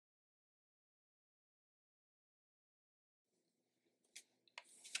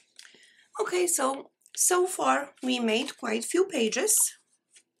Okay, so far we made quite few pages.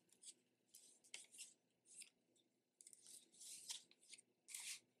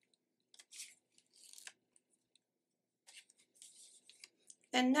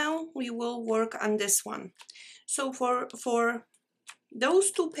 And now we will work on this one. So for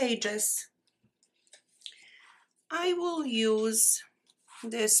those 2 pages, I will use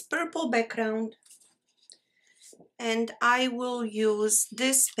this purple background and I will use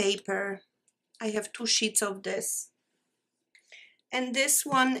this paper. I have 2 sheets of this. And this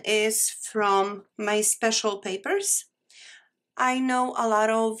one is from my special papers. I know a lot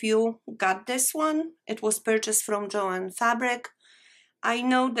of you got this one. It was purchased from Joann Fabric. I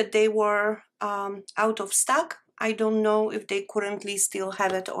know that they were out of stock. I don't know if they currently still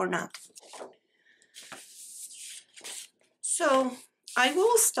have it or not. So I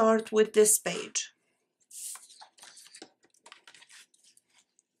will start with this page.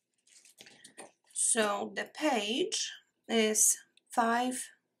 So the page is 5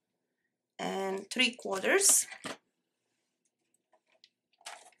 3/4.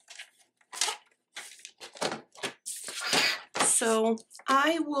 So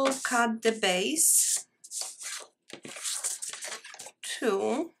I will cut the base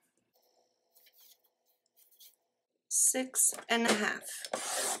to 6 1/2.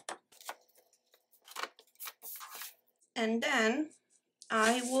 And then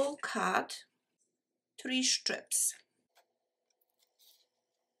I will cut 3 strips.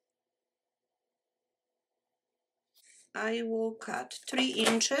 I will cut 3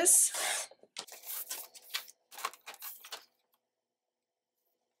 inches,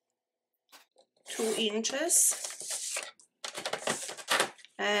 2 inches,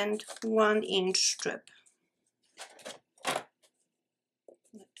 and 1 inch strip. Let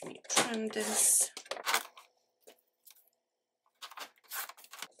me trim this.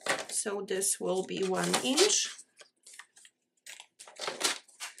 So this will be 1 inch.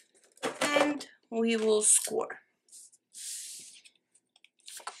 And we will score.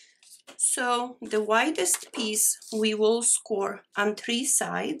 So the widest piece we will score on 3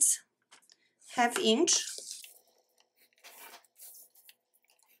 sides, 1/2 inch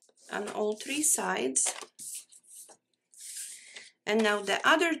on all 3 sides. And now the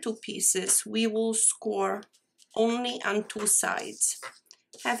other 2 pieces we will score only on 2 sides,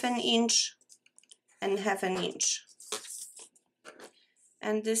 1/2 inch and 1/2 inch.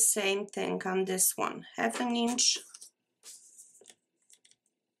 And the same thing on this one, 1/2 inch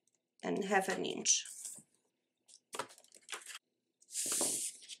and 1/2 inch.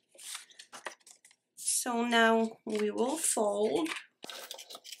 So now we will fold.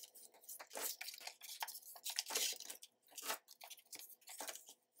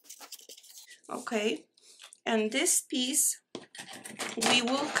 Okay, and this piece we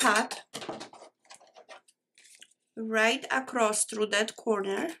will cut right across through that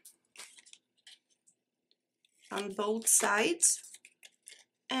corner on both sides,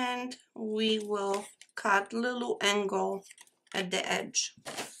 and we will cut little angle at the edge.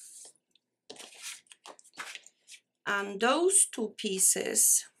 On those 2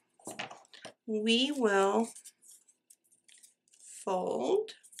 pieces we will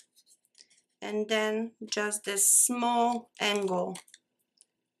fold and then just this small angle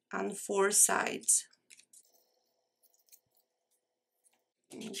on 4 sides.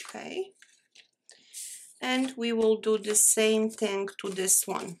 Okay, and we will do the same thing to this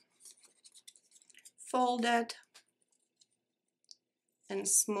one. Fold it and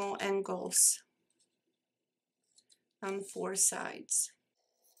small angles on 4 sides.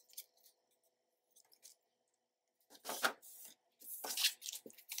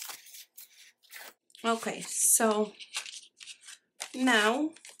 Okay, so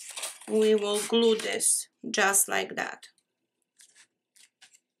now we will glue this just like that.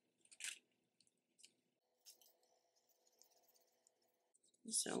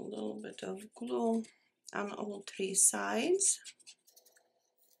 So a little bit of glue on all 3 sides.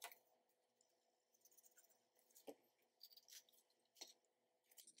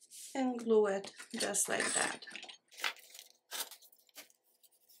 And glue it just like that.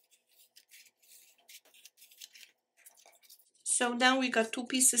 So now we got 2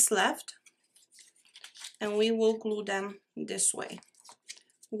 pieces left, and we will glue them this way,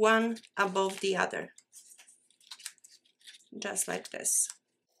 one above the other, just like this.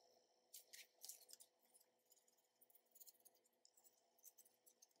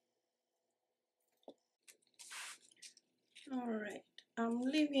 All right, I'm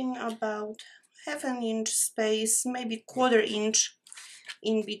leaving about 1/2 inch space, maybe 1/4 inch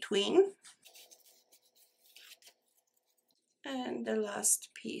in between. And the last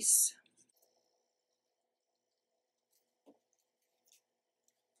piece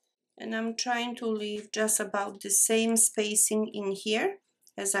And I'm trying to leave just about the same spacing in here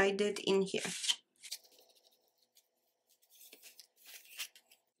as I did in here.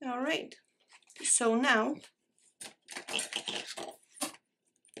 All right, so now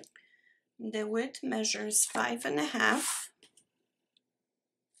the width measures 5.5.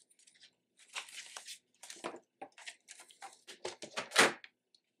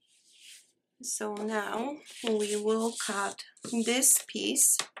 So now we will cut this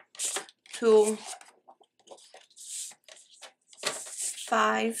piece to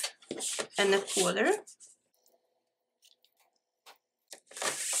 5.25.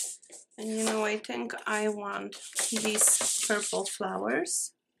 And you know, I think I want these purple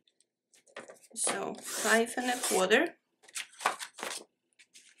flowers. So 5.25.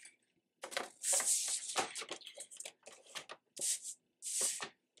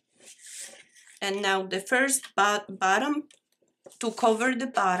 And now the first bottom, to cover the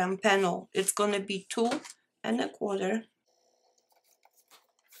bottom panel, it's gonna be 2.25.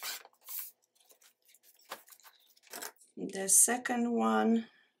 The second one,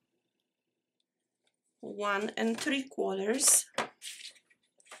 1.75.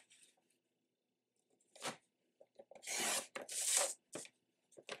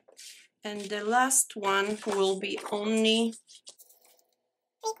 And the last one will be only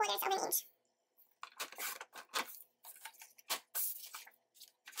 3/4 of an inch.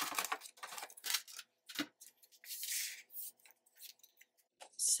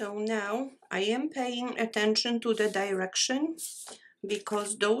 So now I am paying attention to the direction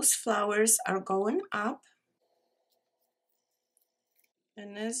because those flowers are going up.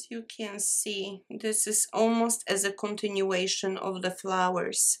 And as you can see, this is almost as a continuation of the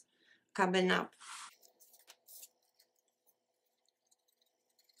flowers coming up.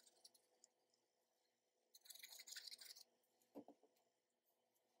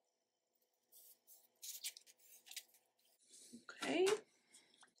 Okay.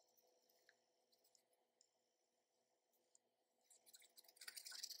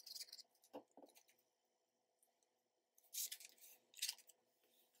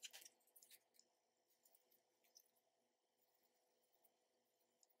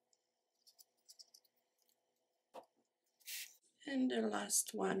 And the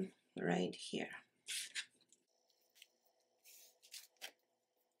last one right here.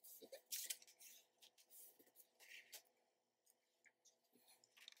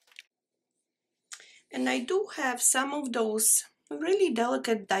 And I do have some of those really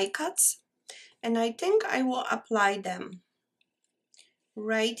delicate die cuts, and I think I will apply them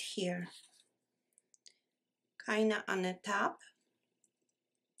right here, kind of on the top,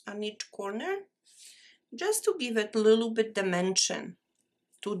 on each corner, just to give it a little bit dimension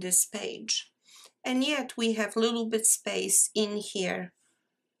to this page. And yet we have a little bit space in here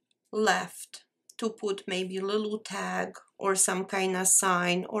left to put maybe a little tag or some kind of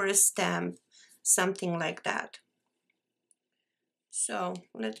sign or a stamp, something like that. So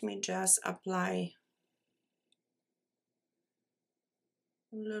let me just apply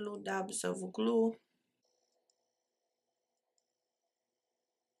little dabs of glue.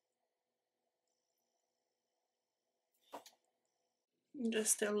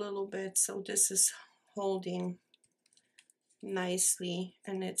 Just a little bit, so this is holding nicely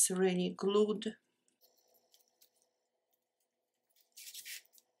and it's really glued.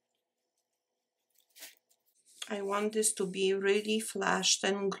 I want this to be really flashed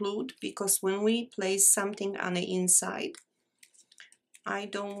and glued because when we place something on the inside, I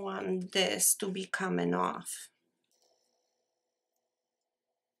don't want this to be coming off.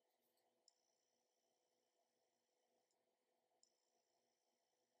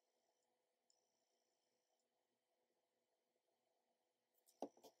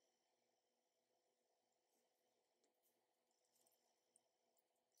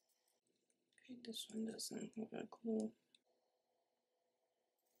 Okay, this one doesn't have a glue.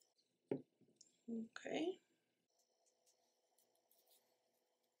 Okay.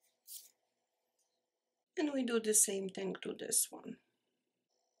 And we do the same thing to this one.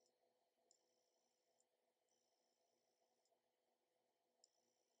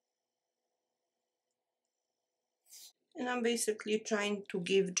 And I'm basically trying to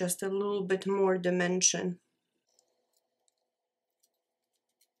give just a little bit more dimension.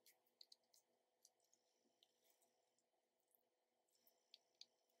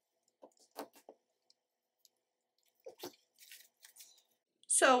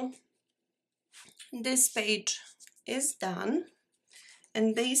 So this page is done.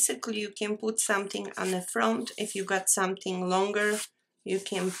 And basically you can put something on the front. If you got something longer, you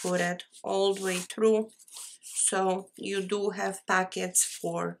can put it all the way through. So you do have pockets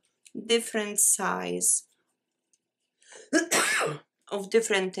for different size of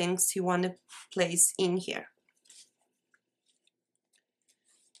different things you want to place in here.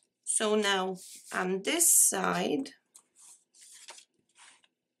 So now on this side,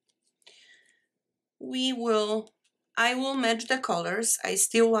 I will match the colors. I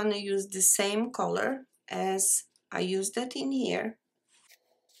still want to use the same color as I used it in here.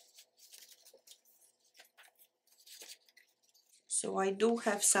 So I do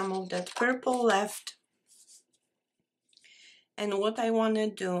have some of that purple left. And what I want to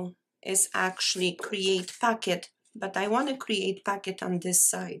do is actually create pocket, but I want to create pocket on this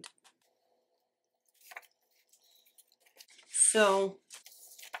side. So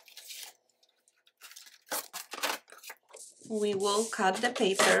we will cut the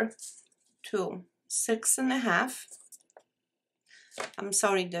paper to 6.5. I'm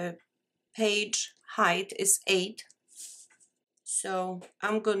sorry, the page height is 8. So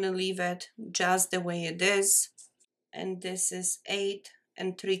I'm gonna leave it just the way it is. And this is 8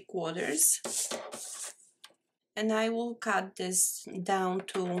 3/4. And I will cut this down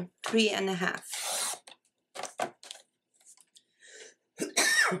to 3.5.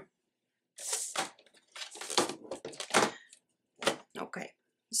 Okay,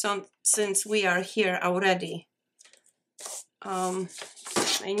 so since we are here already, I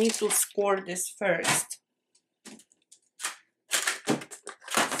need to score this first.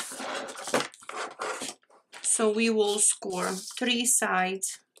 So we will score 3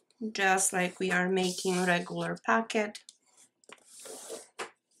 sides, just like we are making regular pocket.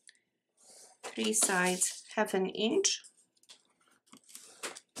 3 sides, 1/2 inch.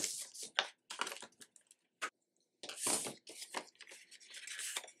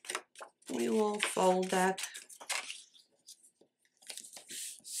 We will fold that.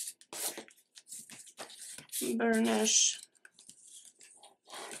 Burnish.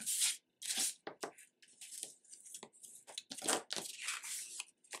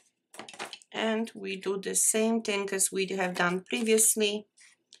 And we do the same thing as we have done previously.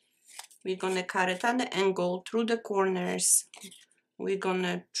 We're gonna cut it at the angle through the corners. We're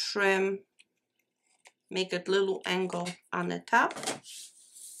gonna trim, make a little angle on the top.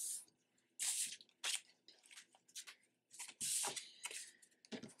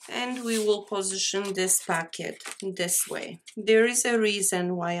 And we will position this pocket this way. There is a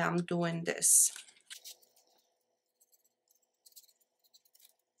reason why I'm doing this.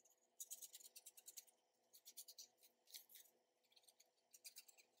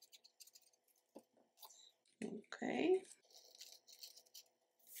 Okay.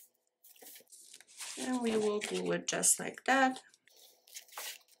 And we will do it just like that.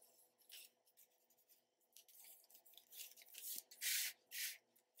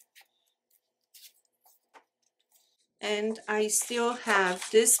 And I still have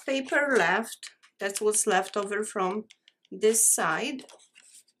this paper left. That's what's left over from this side.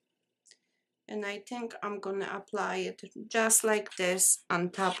 And I think I'm gonna apply it just like this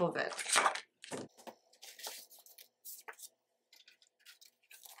on top of it.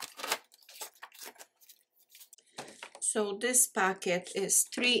 So this pocket is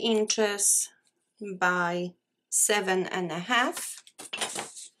 3 inches by 7.5.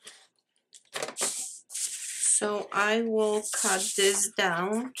 So I will cut this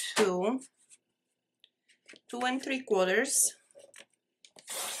down to 2 3/4.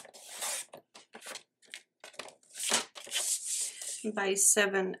 By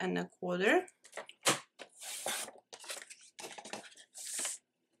 7.25.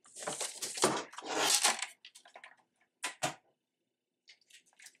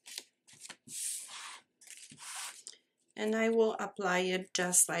 And I will apply it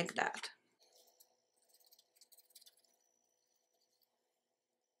just like that.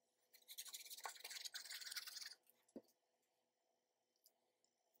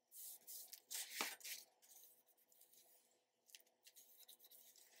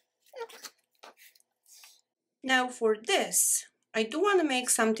 Now for this, I do want to make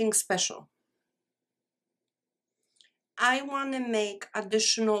something special. I want to make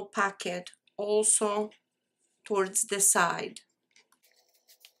additional pocket also towards the side.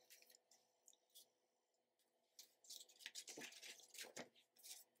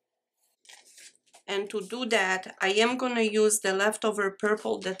 And to do that, I am going to use the leftover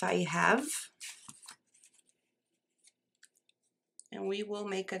purple that I have. And we will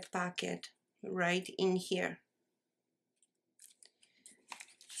make a pocket right in here.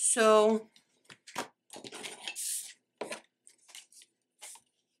 So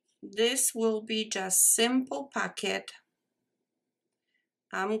this will be just simple pocket.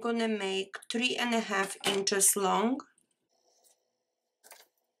 I'm gonna make 3.5 inches long.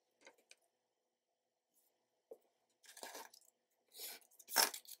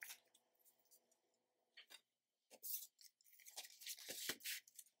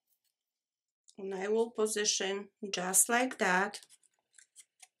 And I will position just like that.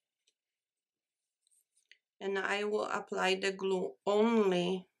 And I will apply the glue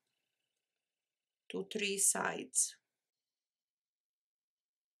only to 3 sides.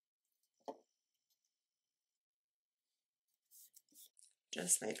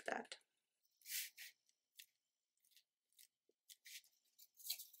 Just like that.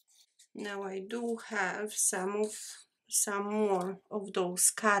 Now I do have some more of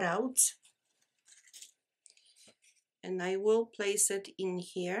those cutouts, and I will place it in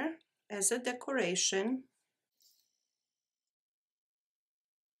here as a decoration.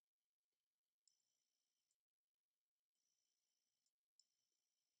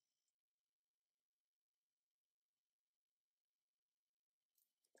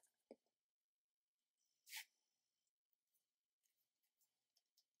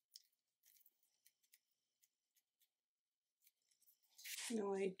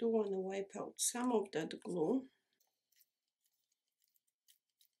 Now I do want to wipe out some of that glue.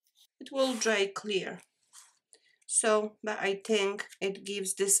 It will dry clear. So, but I think it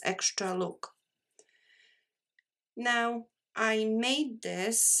gives this extra look. Now, I made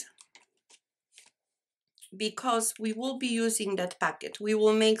this because we will be using that packet. We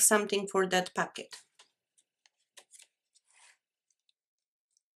will make something for that packet.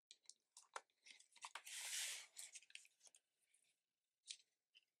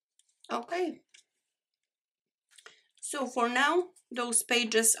 Okay. So for now, those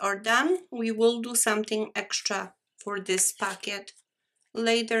pages are done. We will do something extra for this packet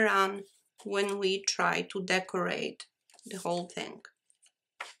later on when we try to decorate the whole thing.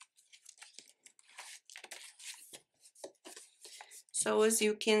 So as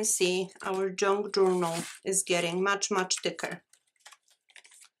you can see, our junk journal is getting much thicker.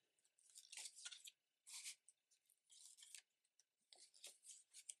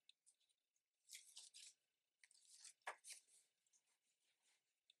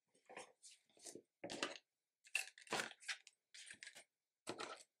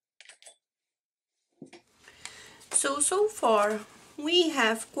 So far we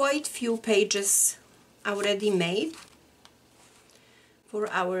have quite few pages already made for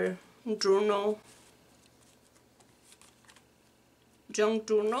our journal, junk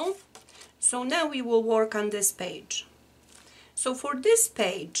journal. So now we will work on this page. So for this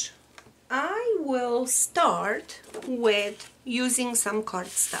page, I will start with using some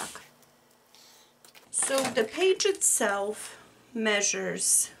cardstock. So the page itself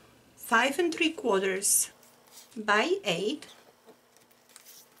measures 5 3/4 by 8.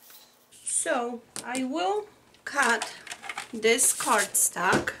 So I will cut this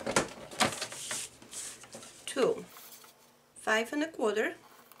cardstock to 5 1/4,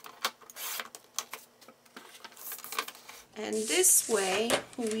 and this way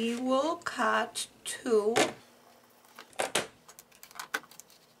we will cut to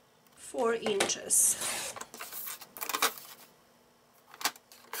 4 inches.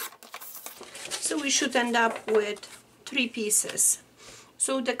 So we should end up with 3 pieces.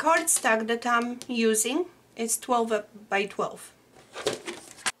 So the cardstock that I'm using is 12 by 12.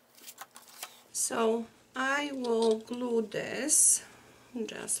 So I will glue this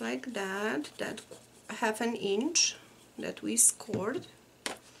just like that 1/2 inch that we scored,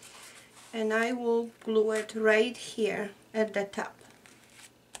 and I will glue it right here at the top.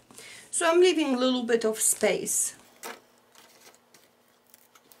 So I'm leaving a little bit of space.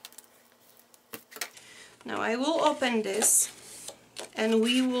 Now I will open this and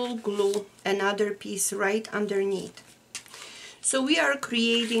we will glue another piece right underneath. So we are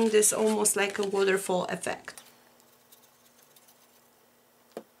creating this almost like a waterfall effect.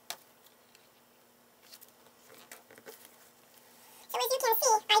 So as you can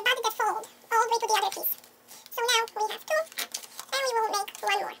see, I bugged the fold all the way to the other piece. So now we have 2, and we will make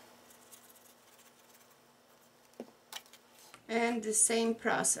 1 more. And the same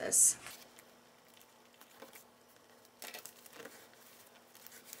process.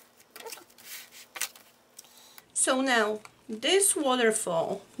 So now this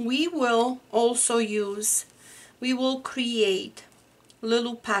waterfall we will also use, we will create a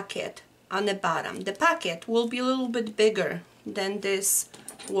little packet on the bottom. The packet will be a little bit bigger than this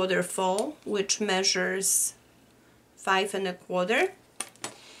waterfall, which measures 5 1/4.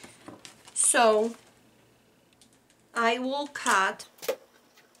 So I will cut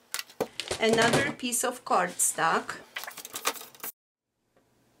another piece of cardstock.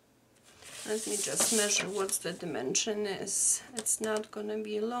 Let me just measure what the dimension is. It's not gonna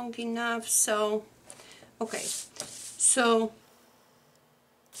be long enough, so okay. So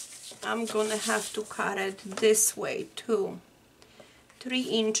I'm gonna have to cut it this way too. 3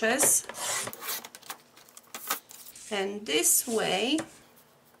 inches, and this way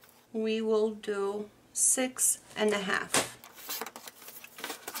we will do 6.5.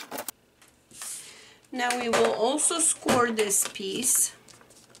 Now we will also score this piece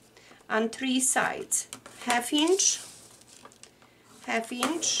on 3 sides, ½ inch, ½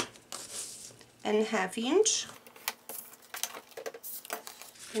 inch, and ½ inch.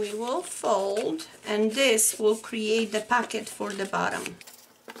 We will fold, and this will create the pocket for the bottom.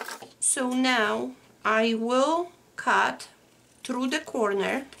 So now I will cut through the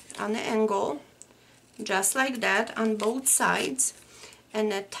corner on an angle, just like that, on both sides,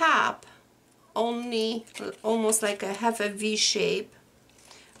 and the top only almost like a half a V shape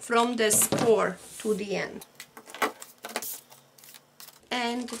from the score to the end.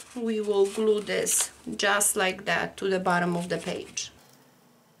 And we will glue this just like that to the bottom of the page.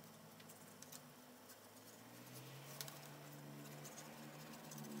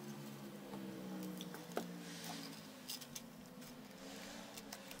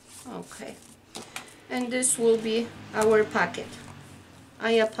 Okay, and this will be our pocket.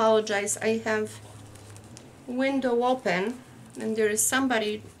 I apologize, I have window open and there is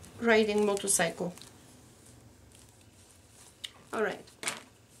somebody riding motorcycle. All right.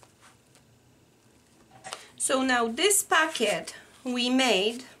 So now this pocket we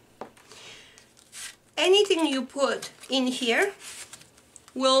made, anything you put in here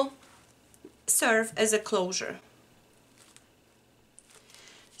will serve as a closure.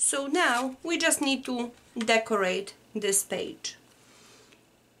 So now we just need to decorate this page.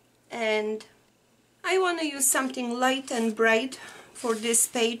 And I want to use something light and bright for this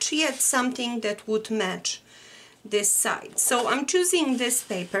page, yet something that would match this side. So I'm choosing this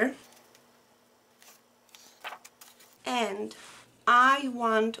paper, and I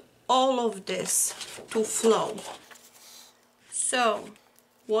want all of this to flow. So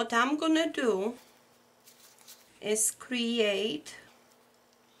what I'm gonna do is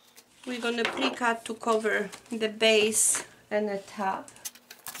we're gonna pre-cut to cover the base and the top.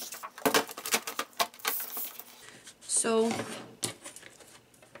 So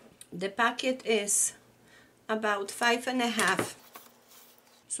the pocket is about 5.5.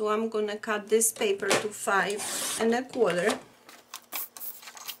 So I'm gonna cut this paper to 5.25.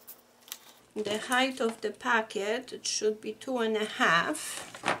 The height of the pocket, it should be 2.5.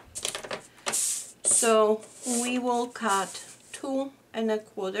 So we will cut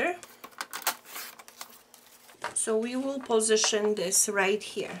 2.25. So we will position this right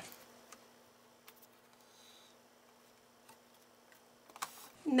here.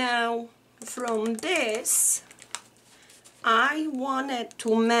 Now from this, I wanted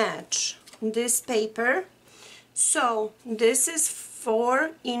to match this paper. So this is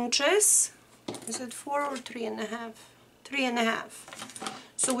 4 inches. Is it 4 or 3.5? 3.5.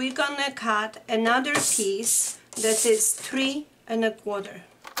 So we're gonna cut another piece that is 3.25.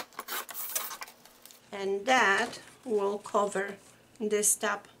 And that will cover this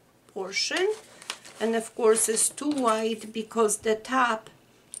top portion. And of course it's too wide because the top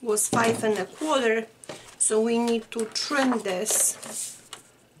was 5.25. So we need to trim this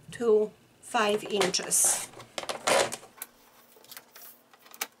to 5 inches.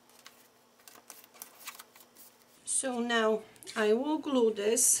 So now I will glue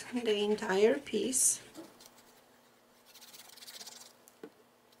this, the entire piece.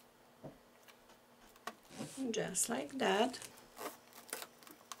 Just like that.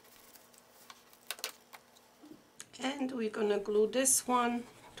 And we're gonna glue this one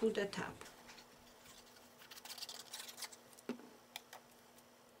to the top.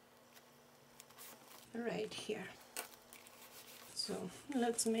 Right here. So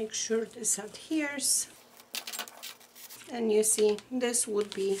let's make sure this adheres. And you see, this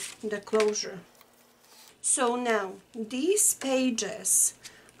would be the closure. So now, these pages,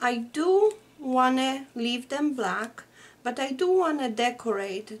 I do want to leave them black, but I do want to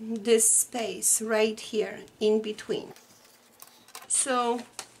decorate this space right here in between. So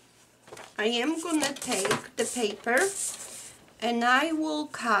I am going to take the paper and I will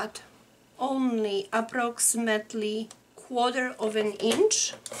cut only approximately 1/4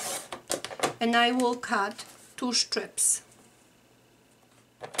 inch, and I will cut 2 strips.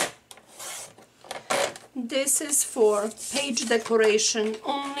 This is for page decoration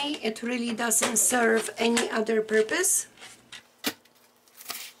only. It really doesn't serve any other purpose.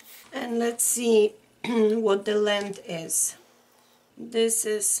 And let's see what the length is. This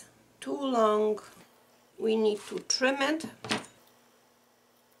is too long. We need to trim it.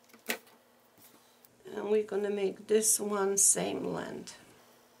 And we're gonna make this one same length.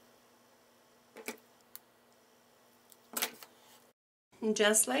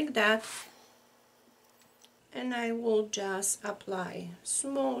 just like that, and I will just apply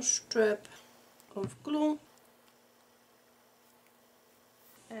small strip of glue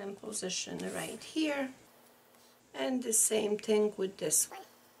and position right here, and the same thing with this one.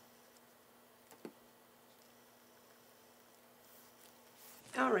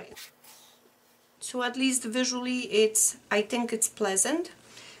 Alright, so at least visually I think it's pleasant.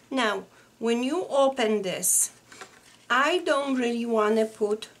 Now when you open this, I don't really want to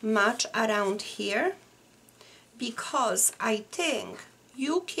put much around here, because I think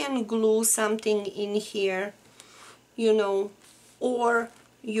you can glue something in here, you know, or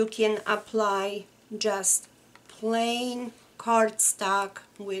you can apply just plain cardstock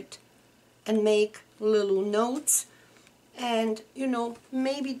with and make little notes, and you know,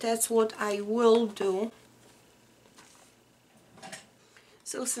 maybe that's what I will do.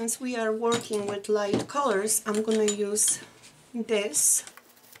 So since we are working with light colors, I'm gonna use this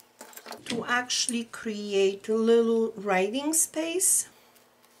to actually create a little writing space,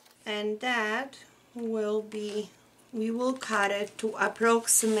 and that will be, we will cut it to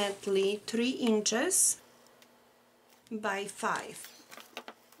approximately 3 inches by 5.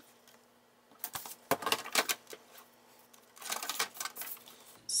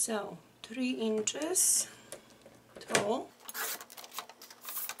 So 3 inches tall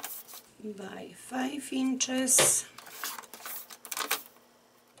by 5 inches,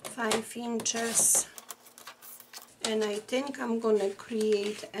 5 inches, and I think I'm gonna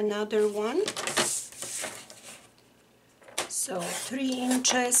create another one. So 3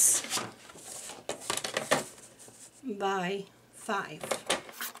 inches by 5.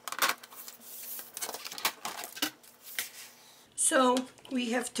 So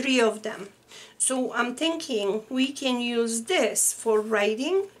we have 3 of them. So I'm thinking we can use this for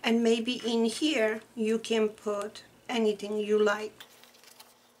writing, and maybe in here you can put anything you like.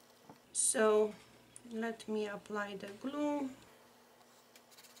 So let me apply the glue.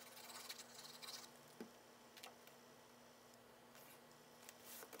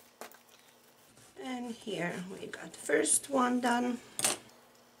 And here we got first one done.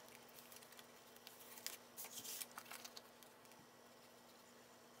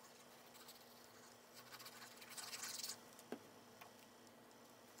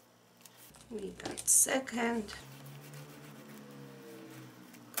 We got second.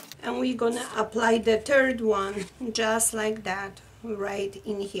 And we're gonna apply the third one just like that right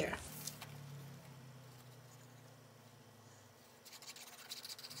in here.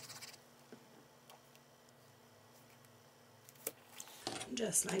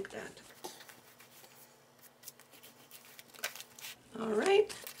 Just like that.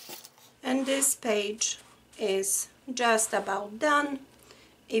 Alright, and this page is just about done.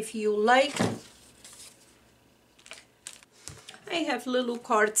 If you like, I have little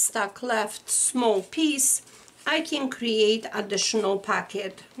cardstock left, small piece. I can create additional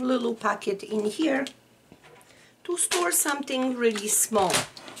pocket, little pocket in here to store something really small.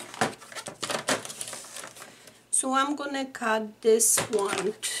 So I'm gonna cut this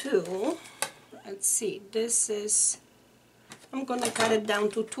one too. Let's see, this is, I'm gonna cut it down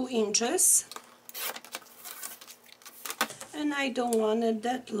to 2 inches. And I don't want it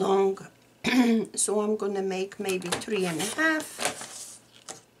that long, so I'm gonna make maybe 3.5.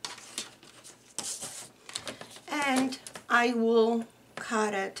 And I will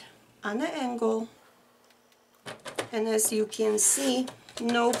cut it on an angle. And as you can see,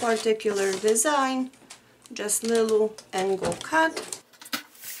 no particular design, just little angle cut,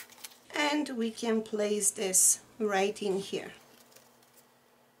 and we can place this right in here.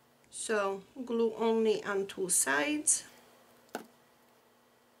 So glue only on 2 sides,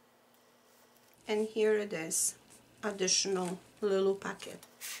 and here it is, additional little pocket.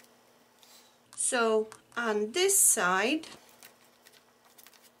 So on this side,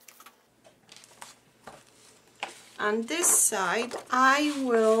 I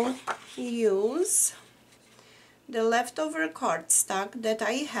will use the leftover cardstock that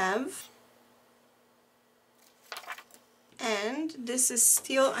I have, and this is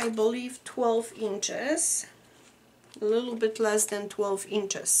still, I believe, 12 inches, a little bit less than 12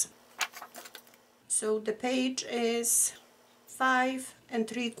 inches. So the page is 5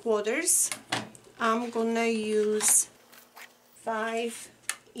 3/4. I'm gonna use 5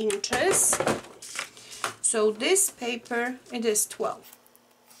 inches. So this paper, it is 12.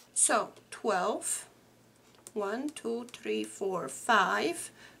 So 12, 1, 2, 3, 4,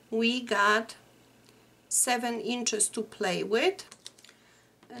 5. We got 7 inches to play with.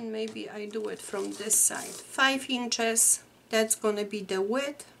 And maybe I do it from this side. 5 inches, that's gonna be the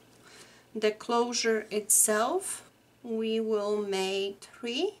width. The closure itself we will make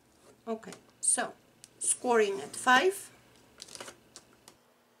 3. Okay, so scoring at 5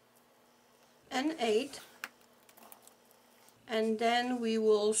 and 8, and then we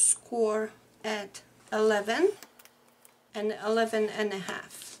will score at 11 and 11 and a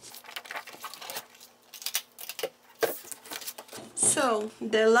half. So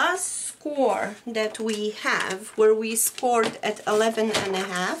the last score that we have, where we scored at 11 and a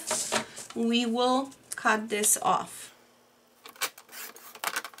half, we will cut this off.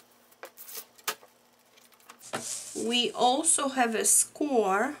 We also have a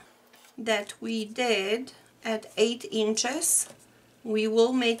score that we did at 8 inches. We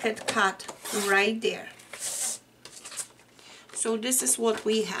will make it cut right there. So this is what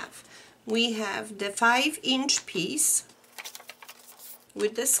we have. We have the 5-inch piece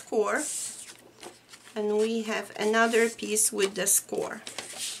with the score, and we have another piece with the score.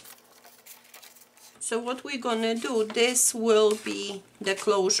 So what we're gonna do, this will be the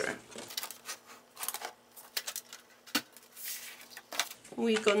closure.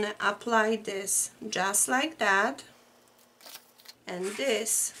 We're gonna apply this just like that, and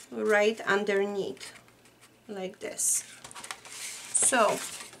this right underneath, like this. So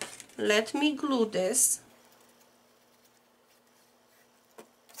let me glue this.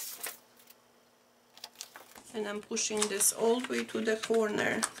 And I'm pushing this all the way to the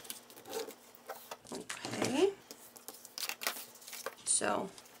corner. Okay. So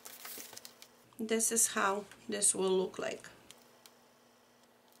this is how this will look like.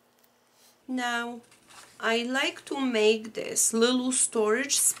 Now I like to make this little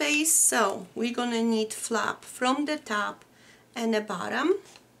storage space, so we're gonna need flap from the top and the bottom.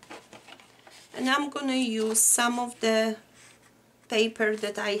 And I'm gonna use some of the paper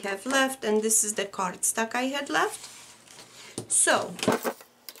that I have left, and this is the cardstock I had left. So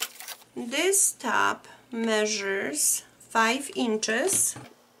this top measures 5 inches,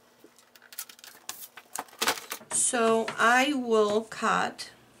 so I will cut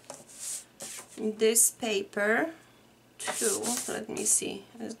this paper to, let me see,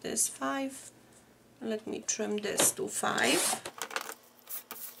 is this 5? Let me trim this to 5,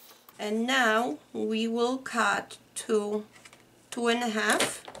 and now we will cut to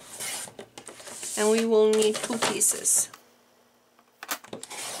 2.5, and we will need 2 pieces,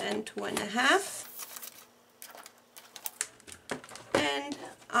 and 2.5, and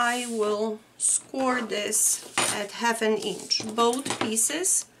I will score this at 1/2 inch. Both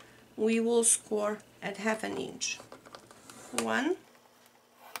pieces we will score at 1/2 inch. 1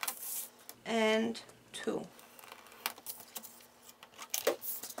 and 2.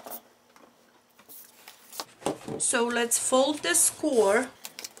 So let's fold the score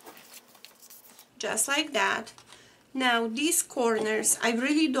just like that. Now these corners, I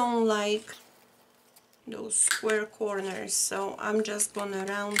really don't like those square corners, so I'm just gonna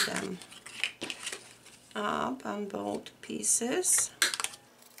round them up on both pieces,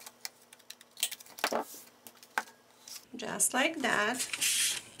 just like that.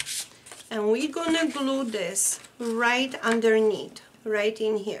 And we're gonna glue this right underneath, right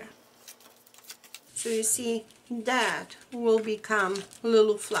in here. So you see, that will become a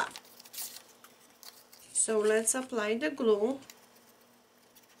little flap. So let's apply the glue.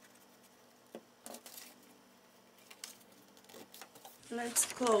 Let's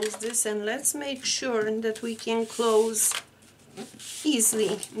close this, and let's make sure that we can close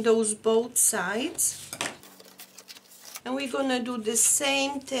easily those both sides. And we're gonna do the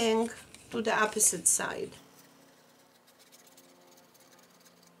same thing to the opposite side.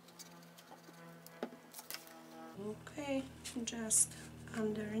 Okay, just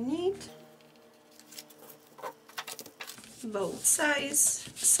underneath both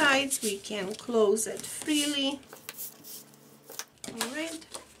sides we can close it freely. Alright,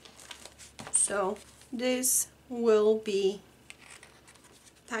 so this will be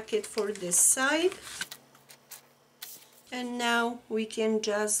packet for this side, and now we can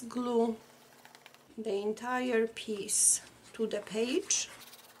just glue the entire piece to the page.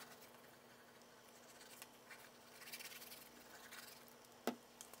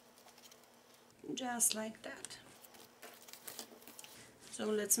 Just like that. So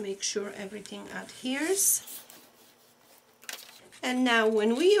let's make sure everything adheres. And now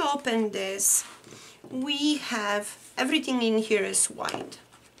when we open this, we have everything in here is white.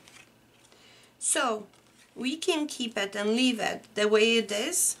 So we can keep it and leave it the way it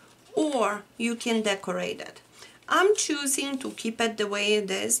is, or you can decorate it. I'm choosing to keep it the way it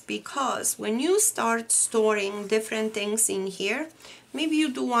is because when you start storing different things in here, maybe you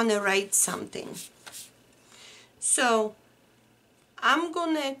do want to write something. So I'm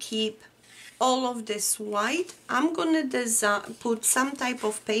gonna keep all of this white, I'm gonna put some type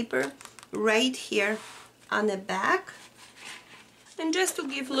of paper right here on the back. And just to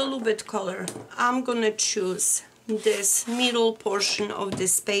give a little bit color, I'm gonna choose this middle portion of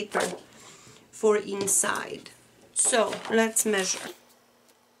this paper for inside. So let's measure.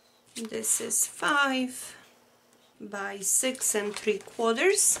 This is 5 by 6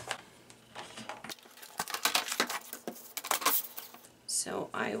 3/4. So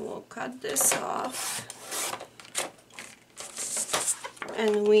I will cut this off.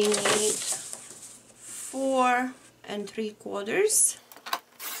 And we need 4 3/4.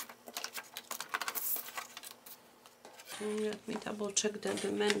 Let me double check the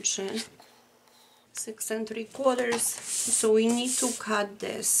dimension. 6 3/4. So we need to cut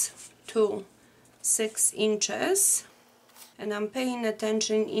this to 6 inches. And I'm paying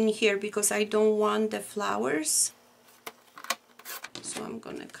attention in here because I don't want the flowers. So I'm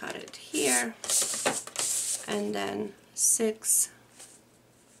gonna cut it here. And then 6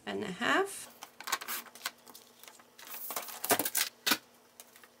 1/2.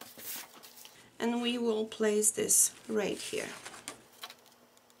 And we will place this right here.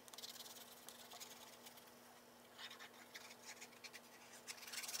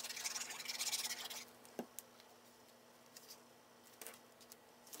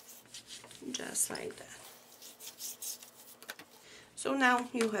 Just like that. So now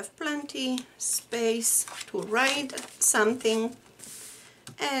you have plenty space to write something,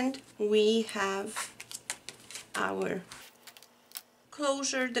 and we have our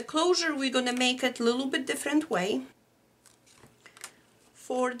closure. The closure, we're gonna make it a little bit different way.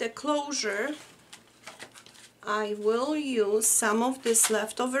 For the closure, I will use some of this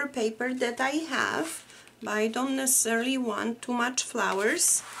leftover paper that I have, but I don't necessarily want too much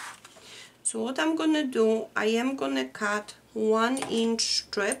flowers. So what I'm gonna do, I am gonna cut 1 inch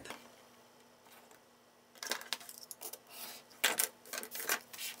strip.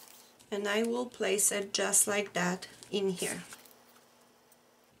 And I will place it just like that in here.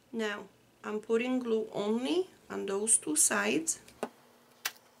 Now, I'm putting glue only on those 2 sides.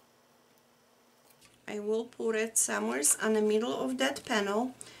 I will put it somewhere on the middle of that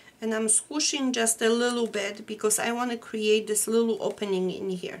panel, and I'm squishing just a little bit because I want to create this little opening in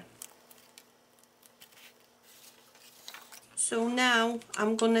here. So now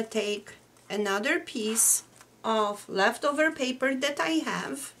I'm gonna take another piece of leftover paper that I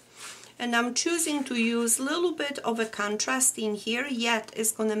have, and I'm choosing to use a little bit of a contrast in here, yet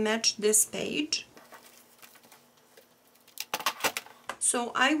it's gonna match this page.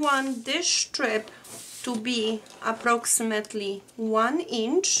 So I want this strip to be approximately 1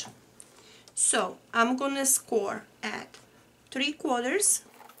 inch. So I'm gonna score at 3/4.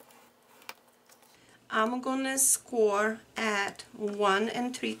 I'm gonna score at 1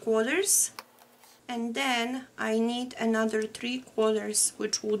 3/4. And then I need another 3/4,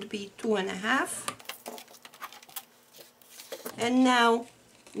 which would be 2 1/2. And now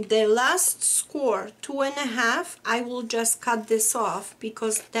the last score, 2 1/2, I will just cut this off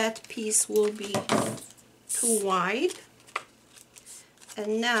because that piece will be too wide.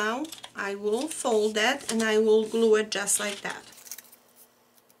 And now I will fold that and I will glue it just like that.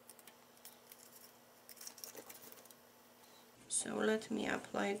 So let me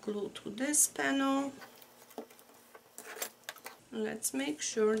apply glue to this panel. Let's make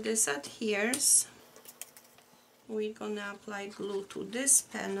sure this adheres. We're gonna apply glue to this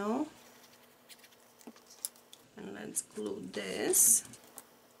panel. And let's glue this,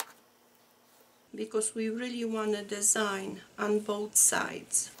 because we really want to design on both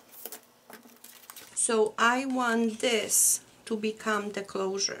sides. So I want this to become the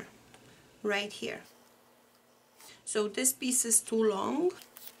closure right here. So this piece is too long.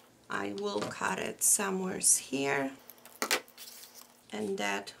 I will cut it somewhere here, and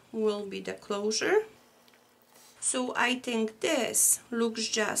that will be the closure. So I think this looks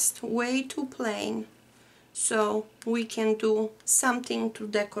just way too plain, so we can do something to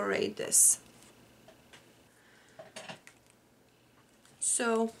decorate this.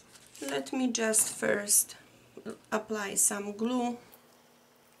 So let me just first apply some glue.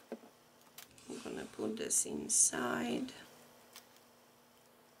 I'm gonna put this inside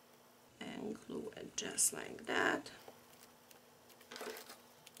and glue it just like that.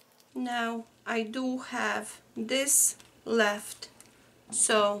 Now I do have this left,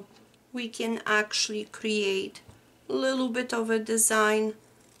 so we can actually create a little bit of a design.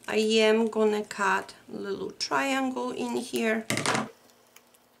 I am gonna cut a little triangle in here,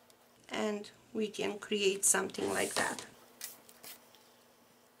 and we can create something like that.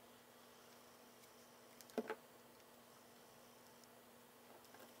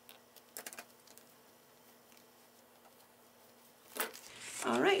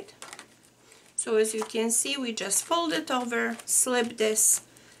 All right. So as you can see, we just fold it over, slip this,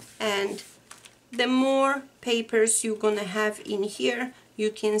 and the more papers you're gonna have in here,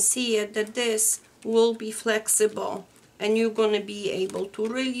 you can see it that this will be flexible and you're gonna be able to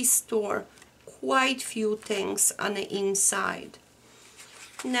really store quite few things on the inside.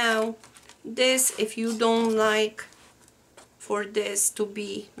 Now this, if you don't like for this to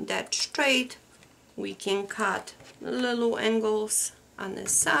be that straight, we can cut little angles on the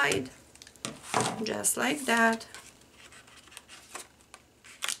side, just like that,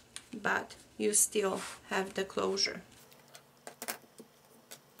 but you still have the closure.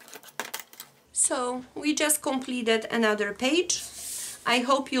 So we just completed another page. I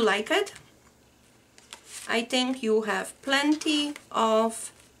hope you like it. I think you have plenty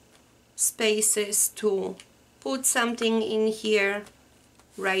of spaces to put something in here,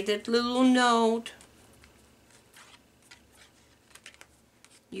 write a little note.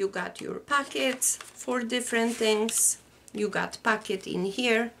 You got your pockets for different things. You got pocket in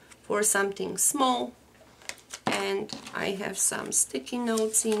here for something small. And I have some sticky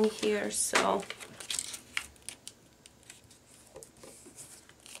notes in here, so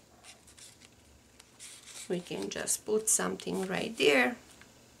we can just put something right there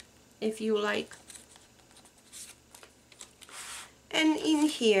if you like. And in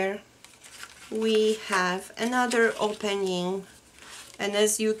here we have another opening, and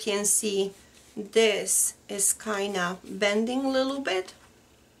as you can see, this is kind of bending a little bit,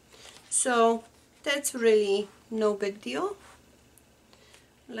 so that's really no big deal.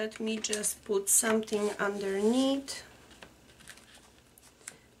 Let me just put something underneath,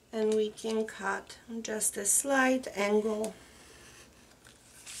 and we can cut just a slight angle,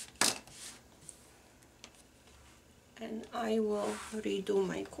 and I will redo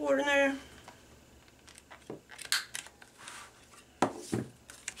my corner.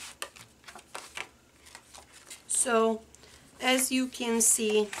 So as you can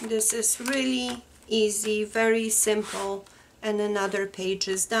see, this is really easy, very simple, and another page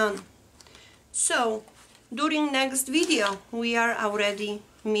is done. So during next video we are already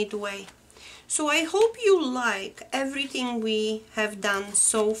midway. So I hope you like everything we have done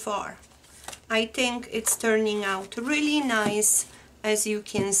so far. I think it's turning out really nice. As you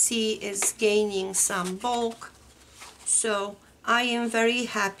can see, it's gaining some bulk. So I am very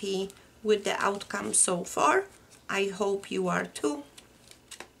happy with the outcome so far. I hope you are too.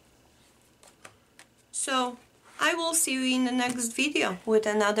 So I will see you in the next video with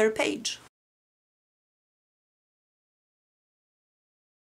another page.